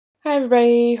Hi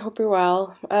everybody, hope you're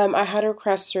well. I had a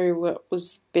request through what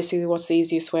was basically what's the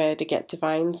easiest way to get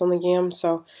divines on the game,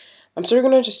 so I'm sort of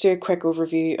going to just do a quick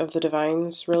overview of the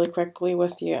divines really quickly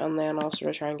with you, and then I'll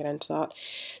sort of try and get into that.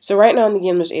 So right now in the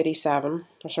game there's 87,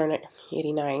 or sorry,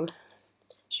 89,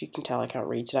 as you can tell I can't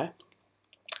read today.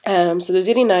 So there's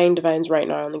 89 divines right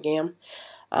now in the game,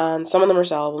 and some of them are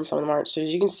sellable and some of them aren't, so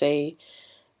as you can see,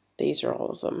 these are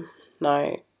all of them.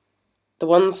 Now, the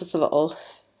ones with the little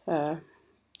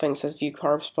thing says view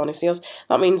corresponding sales.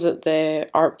 That means that they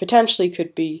are potentially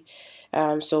could be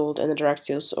sold in the direct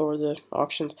sales or the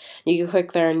auctions. You can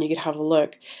click there and you could have a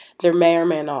look. There may or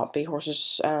may not be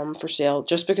horses for sale.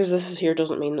 Just because this is here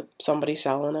doesn't mean that somebody's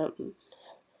selling it,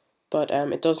 but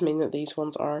it does mean that these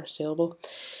ones are saleable.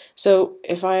 So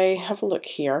if I have a look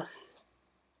here,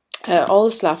 all the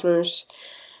Slafners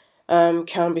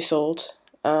can be sold,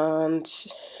 and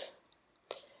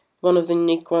one of the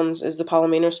unique ones is the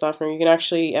Palomino Slafner. You can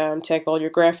actually take all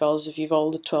your Greyfells, if you've all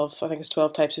the 12, I think it's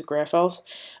 12 types of Greyfells,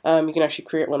 you can actually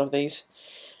create one of these.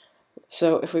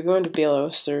 So if we go into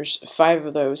Belos, there's 5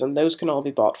 of those, and those can all be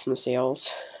bought from the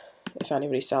sales, if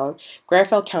anybody's selling.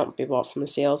 Greyfell can't be bought from the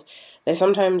sales. They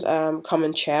sometimes come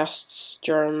in chests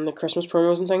during the Christmas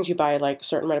promos and things. You buy like a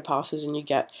certain amount of passes and you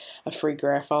get a free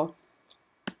Greyfell.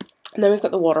 And then we've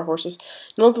got the water horses.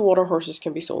 None of the water horses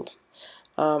can be sold,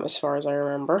 as far as I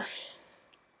remember,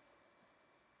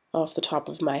 off the top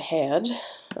of my head.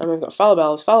 And we've got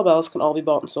Falabells. Falabells can all be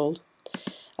bought and sold.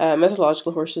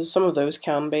 Mythological horses, some of those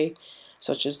can be,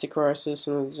 such as the Croesus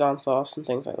and the Xanthos and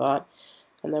things like that.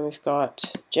 And then we've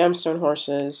got gemstone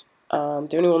horses.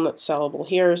 The only one that's sellable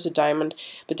here is the diamond,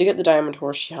 but to get the diamond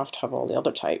horse you have to have all the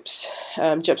other types.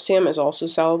 Gypsium is also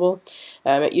sellable.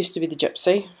 It used to be the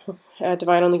Gypsy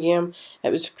divine on the game. It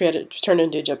was turned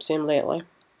into a Gypsium lately.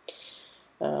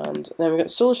 And then we've got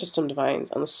solar system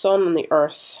divines, and the sun and the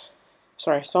earth,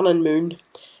 sun and moon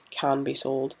can be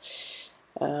sold.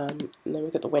 And then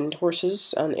we've got the wind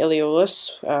horses and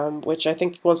Iliolus, which I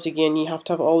think once again you have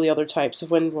to have all the other types of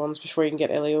wind ones before you can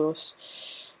get Iliolus.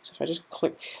 So if I just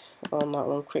click on that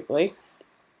one quickly.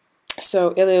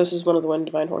 So Ilios is one of the wind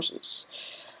divine horses.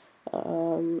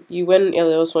 You win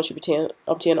Ilios once you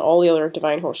obtain all the other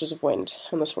divine horses of wind,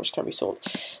 and this horse can be sold.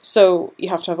 So you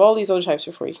have to have all these other types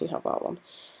before you can have that one.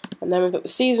 And then we've got the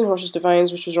season horses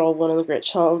divines, which was all one of the great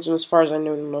challenges, and as far as I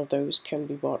know, none of those can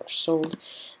be bought or sold.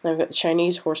 Then we've got the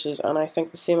Chinese horses, and I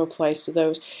think the same applies to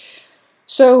those.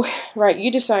 So, right, you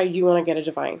decide you want to get a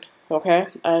divine, okay?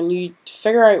 And you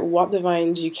figure out what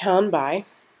divines you can buy,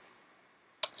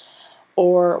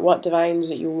 or what divines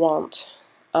that you want,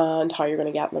 and how you're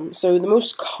going to get them. So the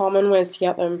most common ways to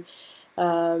get them,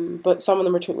 but some of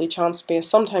them are totally chance-based.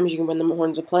 Sometimes you can win them at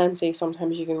Horns of Plenty,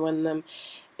 sometimes you can win them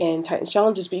in Titans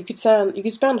Challenges, but you could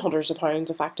spend hundreds of pounds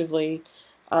effectively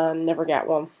and never get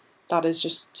one. That is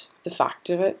just the fact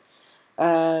of it.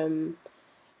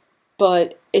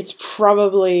 But it's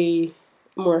probably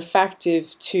more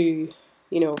effective to,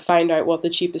 find out what the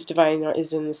cheapest divine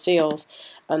is in the sales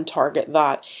and target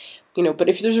that. But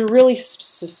if there's a really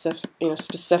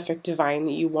specific divine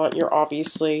that you want, you're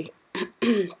obviously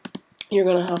you're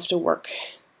gonna have to work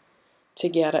to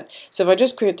get it. So if I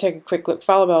just take a quick look,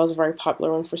 Falabelle is a very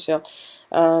popular one for sale.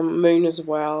 Moon as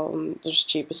well, and there's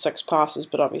cheap as 6 passes,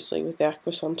 but obviously with the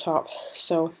Equus on top.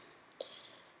 So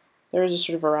there is a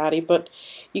sort of variety, but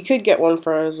you could get one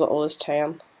for as little as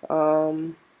 10.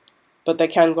 But they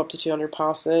can go up to 200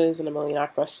 passes and 1,000,000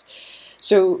 Equus.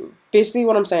 So basically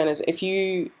what I'm saying is, if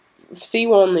you see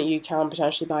one that you can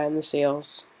potentially buy in the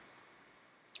sales,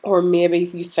 or maybe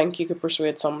you think you could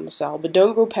persuade someone to sell, but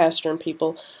don't go pestering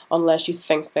people unless you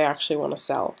think they actually want to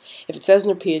sell. If it says on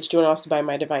their page, don't ask to buy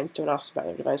my divines, don't ask to buy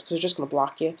their divines, because they're just going to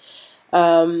block you.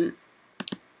 Right,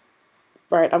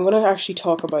 I'm going to actually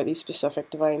talk about these specific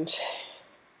divines.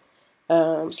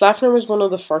 Slafner was one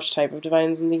of the first type of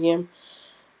divines in the game.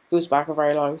 Goes back a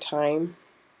very long time.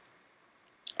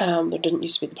 There didn't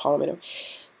used to be the Palomino.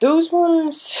 Those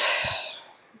ones,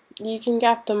 you can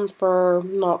get them for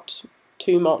not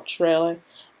too much, really.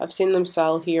 I've seen them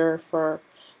sell here for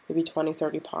maybe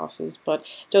 20-30 passes, but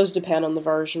it does depend on the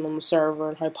version on the server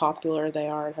and how popular they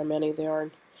are and how many they are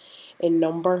in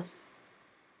number.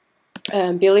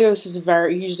 Belios is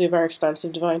usually a very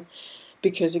expensive divine,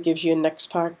 because it gives you a Nix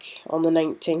pack on the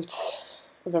 19th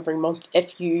of every month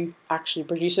if you actually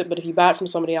produce it, but if you buy it from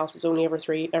somebody else, it's only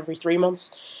every 3 months.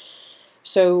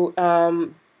 So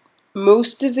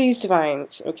most of these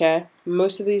divines,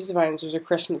 there's a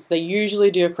Christmas, they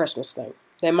usually do a Christmas thing.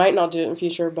 They might not do it in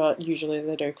future, but usually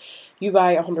they do. You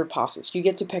buy 100 passes. You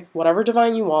get to pick whatever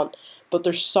divine you want, but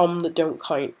there's some that don't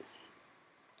count.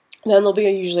 Then there'll be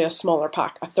usually a smaller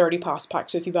pack, a 30 pass pack.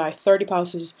 So if you buy 30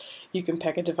 passes, you can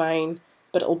pick a divine,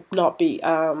 but it'll not be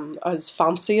as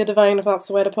fancy a divine, if that's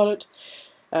the way to put it.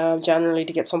 Generally,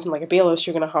 to get something like a Balos,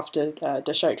 you're going to have to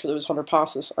dish out for those 100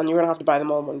 passes, and you're going to have to buy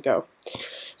them all in one go.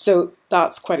 So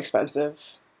that's quite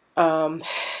expensive.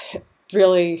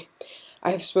 Really,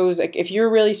 I suppose, like, if you're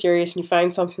really serious and you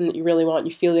find something that you really want and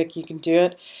you feel like you can do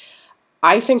it,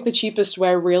 I think the cheapest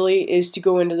way really is to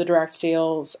go into the direct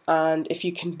sales, and if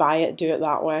you can buy it, do it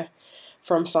that way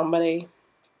from somebody.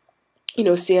 You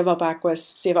know, save up Equus,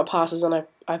 save up passes, and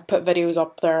I've put videos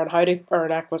up there on how to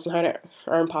earn Equus and how to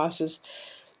earn passes.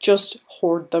 Just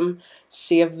hoard them,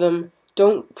 save them,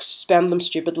 don't spend them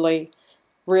stupidly.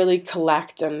 Really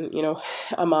collect and, you know,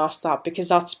 amass that, because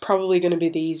that's probably going to be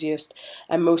the easiest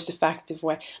and most effective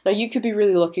way. Now, you could be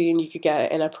really lucky and you could get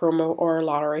it in a promo or a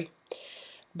lottery.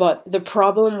 But the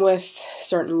problem with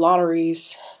certain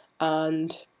lotteries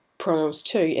and promos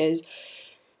too is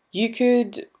you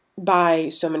could buy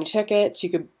so many tickets, you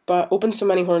could open so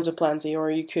many Horns of Plenty,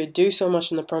 or you could do so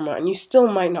much in the promo and you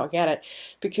still might not get it,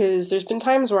 because there's been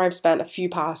times where I've spent a few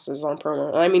passes on promo,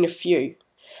 and I mean a few,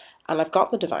 and I've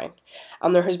got the divine.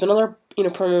 And there has been other, you know,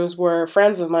 promos where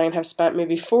friends of mine have spent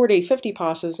maybe 40, 50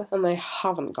 passes and they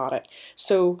haven't got it.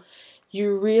 So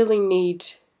you really need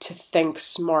to think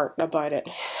smart about it.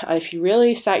 And if you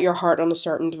really set your heart on a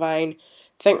certain divine,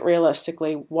 think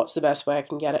realistically, what's the best way I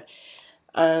can get it?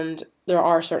 And there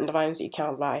are certain divines that you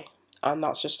can't buy, and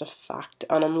that's just a fact.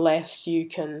 And unless you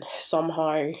can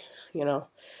somehow, you know,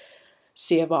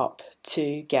 save up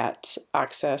to get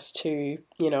access to,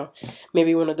 you know,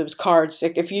 maybe one of those cards.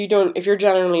 Like, if you're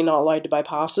generally not allowed to buy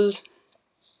passes,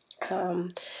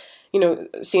 you know,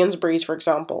 Sainsbury's, for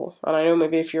example, and I know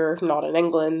maybe if you're not in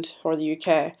England or the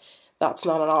UK, that's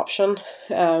not an option,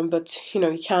 but, you know,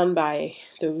 you can buy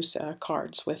those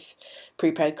cards with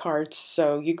prepaid cards,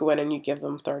 so you go in and you give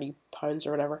them £30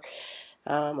 or whatever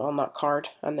on that card,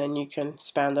 and then you can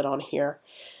spend it on here.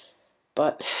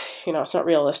 But, you know, it's not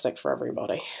realistic for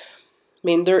everybody. I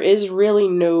mean, there is really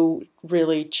no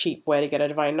really cheap way to get a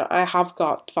divine. I have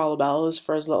got Falabellas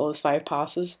for as little as 5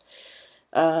 passes.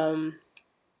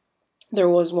 There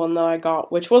was one that I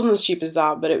got, which wasn't as cheap as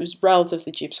that, but it was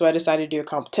relatively cheap, so I decided to do a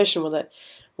competition with it,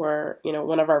 where, you know,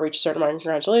 whenever I reach a certain amount of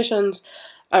congratulations,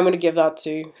 I'm going to give that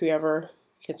to whoever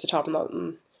gets the top of that,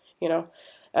 and, you know.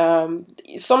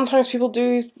 Sometimes people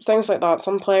do things like that.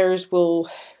 Some players will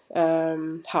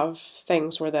have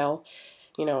things where they'll,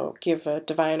 you know, give a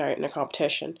divine out in a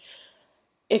competition.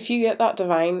 If you get that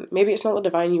divine, maybe it's not the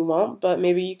divine you want, but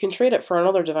maybe you can trade it for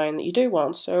another divine that you do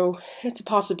want, so it's a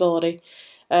possibility.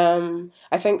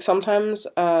 I think sometimes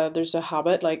there's a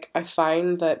habit, like, I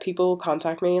find that people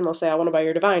contact me and they'll say, I want to buy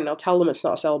your divine, and I'll tell them it's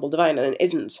not a sellable divine, and it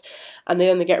isn't, and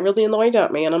then they get really annoyed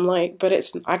at me, and I'm like, but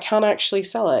I can't actually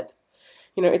sell it.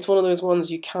 You know, it's one of those ones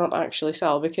you can't actually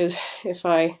sell, because if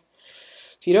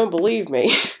you don't believe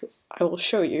me, I will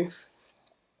show you.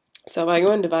 So if I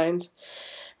go in divines,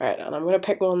 right, and I'm going to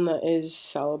pick one that is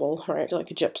sellable, right,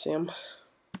 like a gypsum,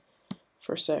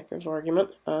 for sake of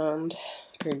argument, and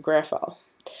pick a Greyfell.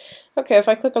 Okay, if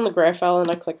I click on the Greyfell and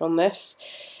I click on this,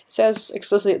 it says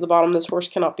explicitly at the bottom, this horse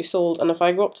cannot be sold, and if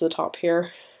I go up to the top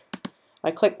here,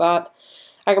 I click that,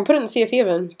 I can put it in Sea of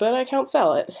Haven, but I can't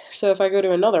sell it. So if I go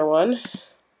to another one,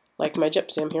 like my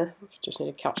gypsum here, just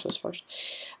need to catch this first,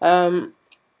 and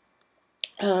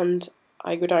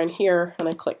I go down here and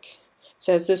I click, it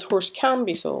says this horse can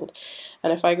be sold,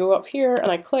 and if I go up here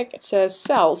and I click, it says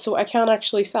sell, so I can't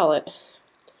actually sell it.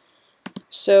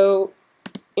 So,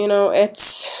 you know,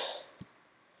 it's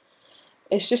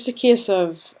just a case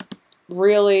of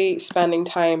really spending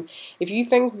time. If you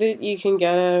think that you can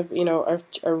get a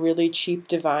really cheap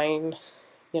divine,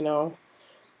 you know,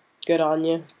 good on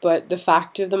you. But the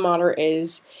fact of the matter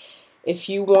is, if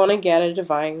you want to get a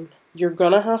divine, you're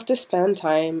going to have to spend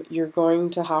time. You're going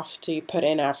to have to put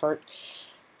in effort.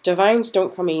 Divines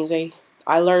don't come easy.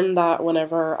 I learned that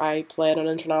whenever I played on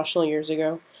International years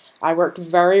ago. I worked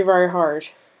very, very hard.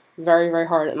 Very, very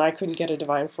hard, and I couldn't get a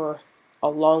divine for a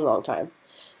long, long time.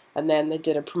 And then they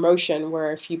did a promotion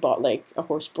where if you bought like a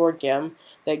horse board game,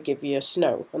 they'd give you a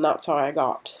snow, and that's how I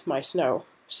got my snow.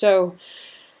 So,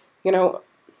 you know,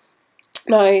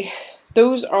 now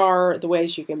those are the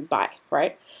ways you can buy,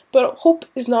 right? But hope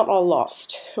is not all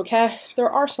lost, okay? There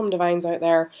are some divines out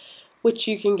there which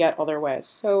you can get other ways.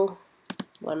 So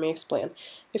let me explain.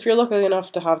 If you're lucky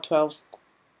enough to have 12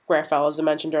 Greyfell, as I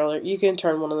mentioned earlier, you can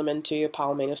turn one of them into a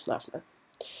Palomino Snefner.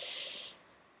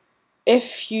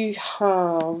 If you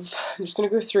have, I'm just going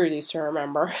to go through these to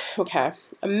remember, okay,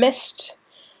 a mist,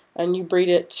 and you breed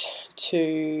it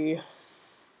to, I'm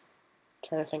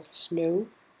trying to think, snow.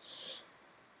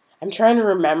 I'm trying to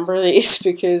remember these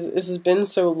because this has been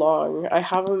so long. I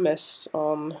haven't missed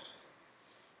on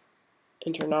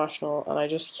international, and I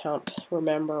just can't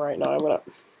remember right now.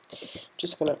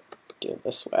 Just gonna do it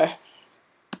this way.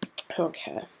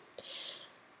 Okay.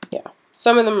 Yeah.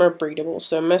 Some of them are breedable,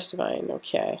 so mist divine,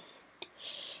 okay.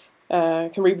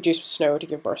 Can reproduce with snow to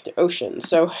give birth to oceans.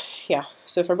 So, yeah.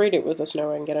 So if I breed it with the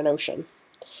snow, I can get an ocean.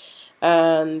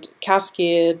 And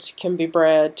cascade can be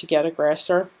bred to get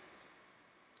aggressor.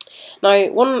 Now,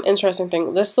 one interesting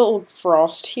thing, this little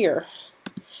frost here.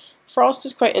 Frost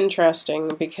is quite interesting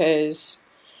because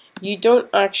you don't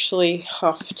actually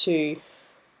have to...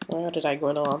 Where did I go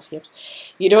into landscapes?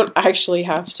 You don't actually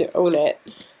have to own it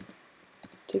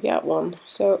to get one.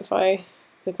 So if I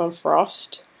click on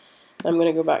frost, I'm going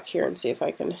to go back here and see if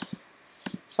I can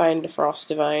find a frost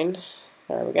divine.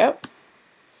 There we go.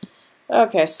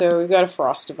 Okay, so we've got a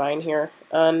frost divine here,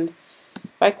 and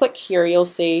if I click here, you'll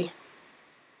see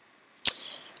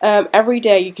every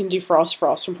day you can do frost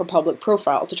from her public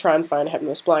profile to try and find a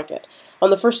Hypnos blanket. On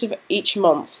the 1st of each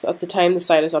month, at the time the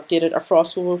site is updated, a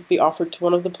frost will be offered to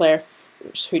one of the players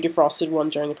who defrosted one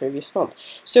during the previous month.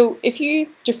 So if you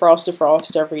defrost a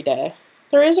frost every day,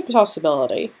 there is a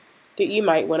possibility that you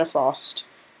might win a frost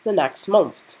the next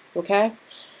month, okay?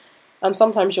 And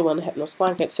sometimes you'll win a Hypnos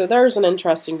blanket. So there's an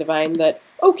interesting divine that,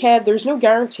 okay, there's no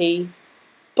guarantee,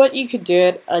 but you could do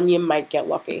it and you might get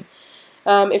lucky.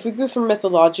 If we go for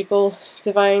mythological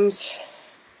divines,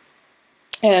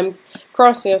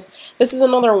 Crossius, this is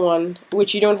another one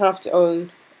which you don't have to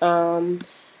own, and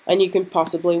you can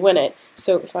possibly win it.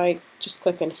 So if I just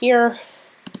click in here,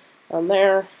 and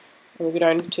there, and we go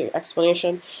down to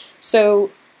explanation. So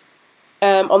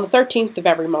on the 13th of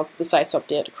every month, the site's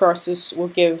update. Crossius will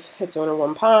give its owner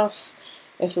one pass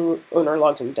if the owner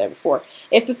logs in the day before.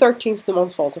 If the 13th of the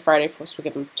month falls on Friday, Frost will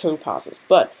give them 2 passes.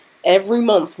 But every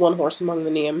month, one horse among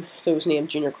those named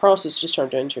Junior Crosses just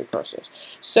turned into Crosses.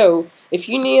 So if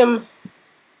you name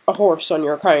a horse on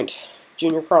your account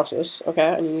Junior Crosses,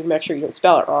 okay, and you need to make sure you don't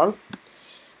spell it wrong,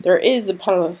 there is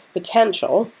the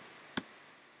potential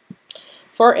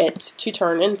for it to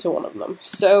turn into one of them.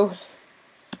 So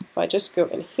if I just go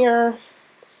in here,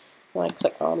 and I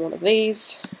click on one of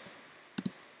these,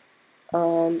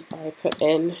 and I put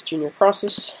in Junior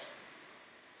Crosses,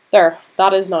 there,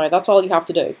 that's all you have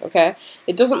to do, okay?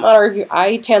 It doesn't matter if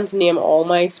I tend to name all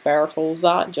my sparrows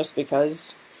that just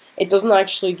because it doesn't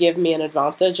actually give me an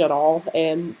advantage at all,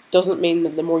 and doesn't mean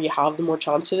that the more you have, the more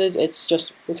chance it is.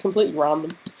 It's completely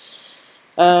random.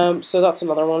 So that's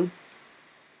another one.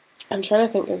 I'm trying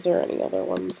to think, is there any other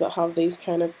ones that have these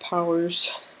kind of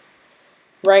powers?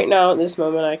 Right now, at this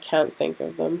moment, I can't think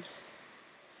of them.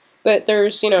 But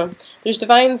there's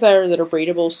divines there that are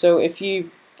breedable, so if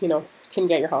you can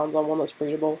get your hands on one that's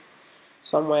breedable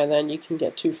some way, then you can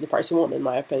get 2 for the price of 1, in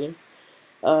my opinion.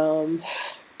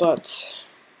 But,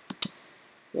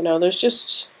 there's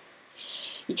just,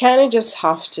 you kind of just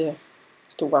have to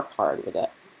work hard with it.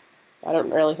 I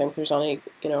don't really think there's any,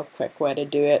 quick way to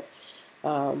do it.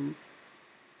 And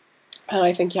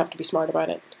I think you have to be smart about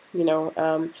it.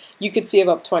 You could save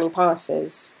up 20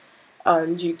 passes,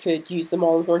 and you could use them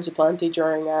all in Horns of Plenty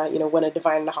during, win a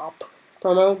Divine and a Hop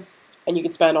promo, and you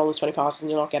could spend all those 20 passes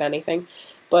and you'll not get anything.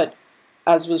 But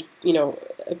as was,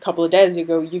 a couple of days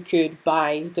ago, you could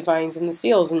buy Divines in the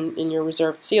seals, in your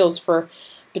reserved seals, for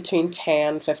between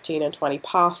 10, 15, and 20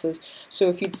 passes. So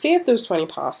if you'd saved those 20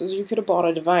 passes, you could have bought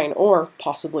a Divine, or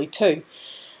possibly 2.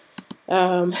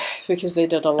 Because they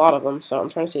did a lot of them, so I'm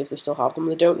trying to see if they still have them.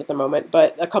 They don't at the moment,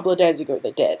 but a couple of days ago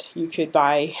they did. You could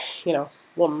buy,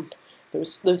 one,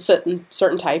 there's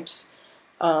certain types,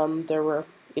 there were,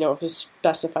 of a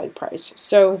specified price.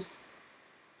 So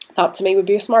that to me would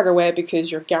be a smarter way, because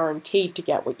you're guaranteed to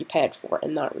get what you paid for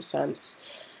in that sense.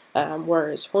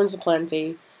 Whereas Horns of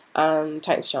Plenty and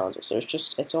Titans Challenges,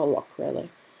 it's all luck, really.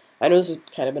 I know this has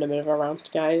kind of been a bit of a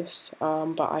rant, guys,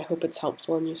 but I hope it's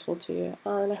helpful and useful to you,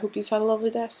 and I hope you've had a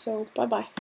lovely day, so bye-bye.